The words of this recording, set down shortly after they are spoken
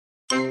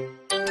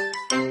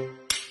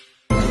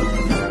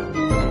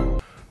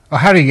Oh,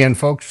 howdy again,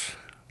 folks.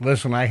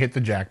 Listen, I hit the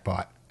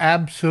jackpot.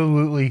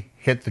 Absolutely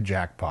hit the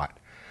jackpot.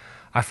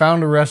 I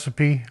found a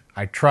recipe.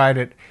 I tried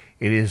it.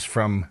 It is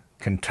from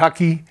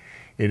Kentucky.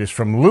 It is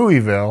from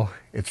Louisville.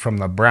 It's from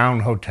the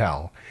Brown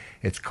Hotel.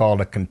 It's called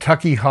a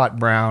Kentucky Hot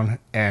Brown,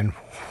 and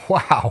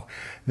wow,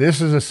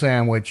 this is a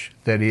sandwich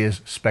that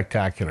is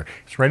spectacular.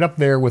 It's right up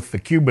there with the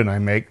Cuban I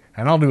make,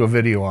 and I'll do a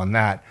video on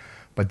that.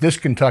 But this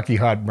Kentucky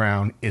Hot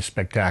Brown is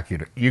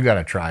spectacular. You got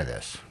to try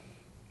this.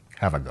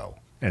 Have a go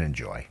and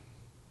enjoy.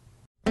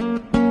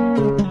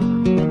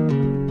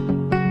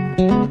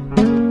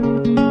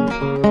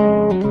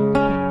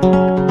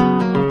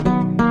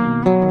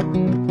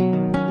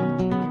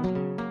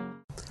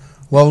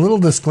 Well, a little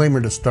disclaimer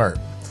to start.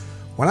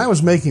 When I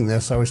was making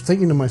this, I was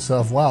thinking to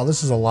myself, wow,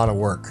 this is a lot of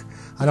work.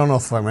 I don't know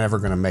if I'm ever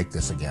going to make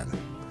this again.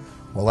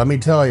 Well, let me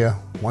tell you,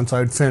 once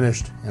I'd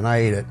finished and I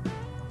ate it,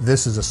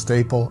 this is a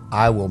staple.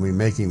 I will be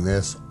making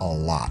this a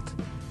lot.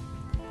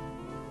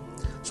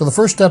 So the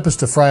first step is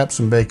to fry up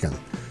some bacon.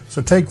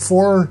 So take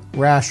 4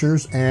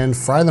 rashers and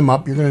fry them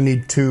up. You're going to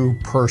need 2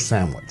 per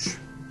sandwich.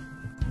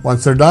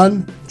 Once they're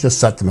done, just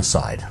set them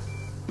aside.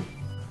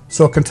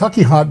 So a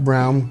Kentucky Hot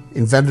Brown,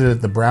 invented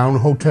at the Brown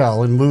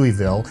Hotel in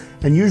Louisville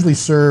and usually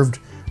served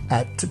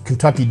at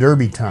Kentucky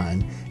Derby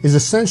time, is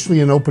essentially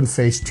an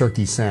open-faced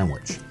turkey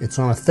sandwich. It's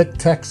on a thick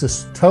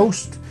Texas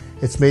toast.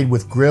 It's made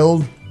with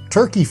grilled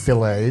turkey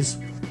fillets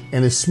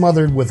and is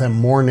smothered with a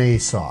Mornay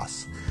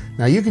sauce.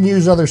 Now you can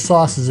use other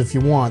sauces if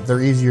you want.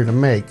 They're easier to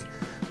make.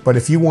 But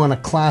if you want a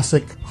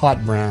classic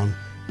hot brown,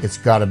 it's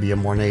got to be a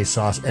Mornay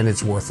sauce, and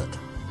it's worth it.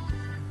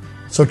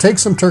 So take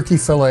some turkey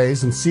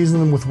fillets and season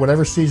them with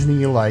whatever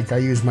seasoning you like. I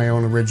use my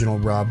own original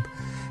rub.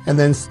 And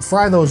then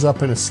fry those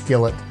up in a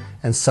skillet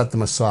and set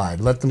them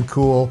aside. Let them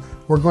cool.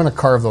 We're going to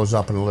carve those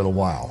up in a little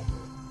while.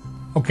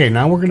 Okay,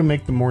 now we're going to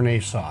make the Mornay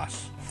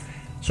sauce.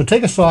 So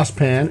take a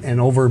saucepan and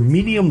over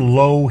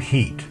medium-low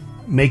heat,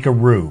 make a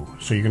roux.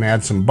 So you're going to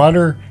add some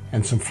butter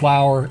and some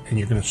flour, and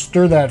you're going to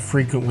stir that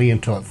frequently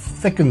until it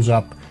thickens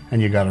up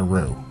and you got a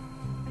roux.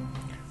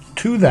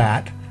 To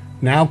that,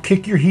 now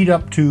kick your heat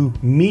up to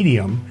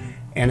medium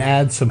and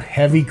add some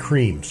heavy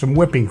cream, some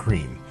whipping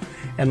cream,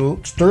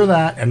 and stir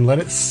that and let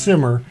it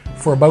simmer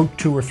for about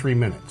 2 or 3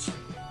 minutes.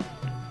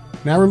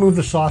 Now remove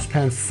the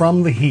saucepan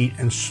from the heat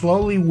and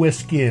slowly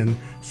whisk in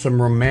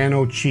some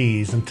Romano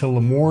cheese until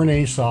the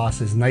Mornay sauce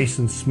is nice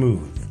and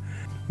smooth.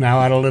 Now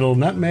add a little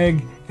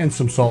nutmeg and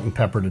some salt and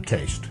pepper to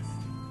taste.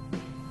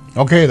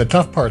 Okay, the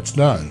tough part's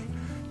done.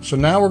 So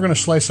now we're going to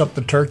slice up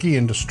the turkey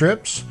into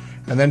strips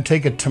and then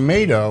take a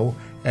tomato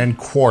and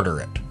quarter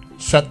it.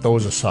 Set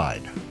those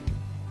aside.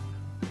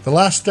 The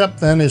last step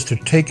then is to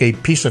take a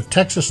piece of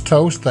Texas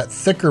toast, that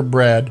thicker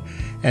bread,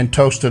 and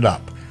toast it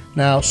up.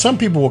 Now, some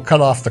people will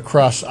cut off the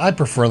crusts. I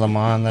prefer them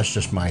on. That's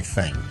just my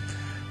thing.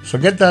 So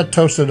get that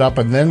toasted up,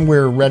 and then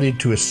we're ready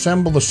to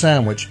assemble the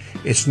sandwich.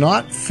 It's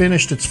not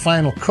finished its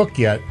final cook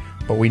yet,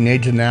 but we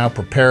need to now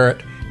prepare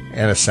it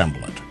and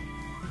assemble it.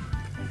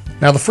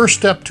 Now, the first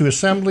step to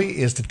assembly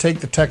is to take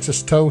the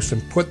Texas toast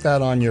and put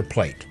that on your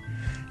plate,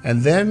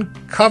 and then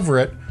cover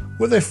it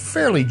with a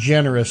fairly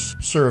generous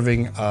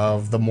serving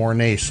of the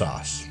Mornay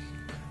sauce.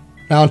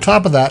 Now, on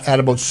top of that, add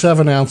about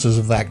 7 ounces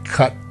of that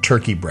cut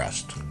turkey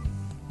breast.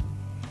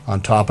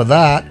 On top of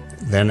that,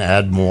 then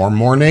add more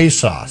Mornay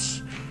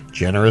sauce.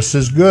 Generous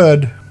is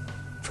good.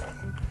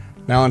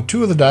 Now, on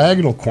 2 of the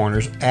diagonal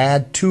corners,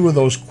 add 2 of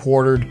those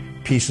quartered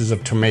pieces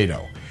of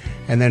tomato.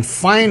 And then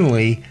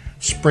finally,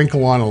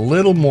 sprinkle on a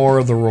little more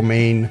of the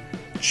romaine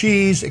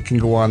cheese. It can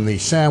go on the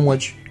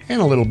sandwich, and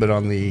a little bit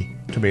on the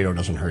tomato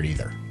doesn't hurt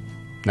either.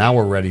 Now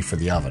we're ready for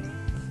the oven.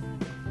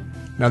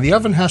 Now the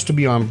oven has to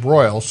be on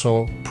broil,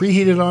 so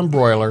preheat it on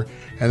broiler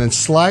and then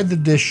slide the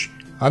dish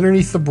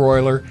underneath the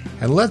broiler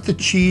and let the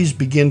cheese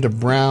begin to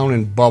brown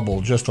and bubble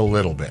just a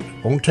little bit.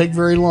 Won't take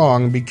very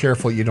long, and be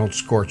careful you don't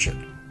scorch it.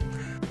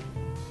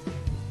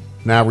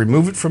 Now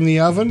remove it from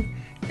the oven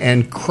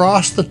and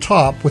cross the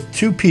top with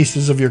 2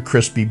 pieces of your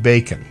crispy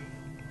bacon.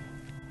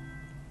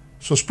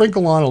 So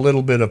sprinkle on a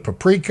little bit of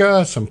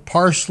paprika, some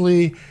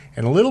parsley,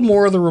 and a little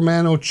more of the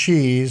Romano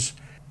cheese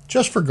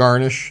just for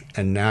garnish,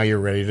 and now you're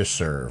ready to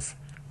serve.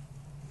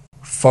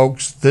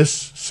 Folks, this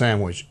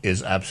sandwich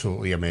is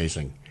absolutely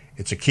amazing.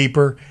 It's a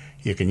keeper.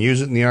 You can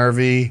use it in the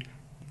RV.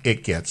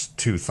 It gets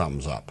 2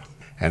 thumbs up.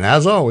 And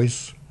as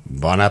always,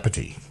 bon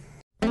appetit.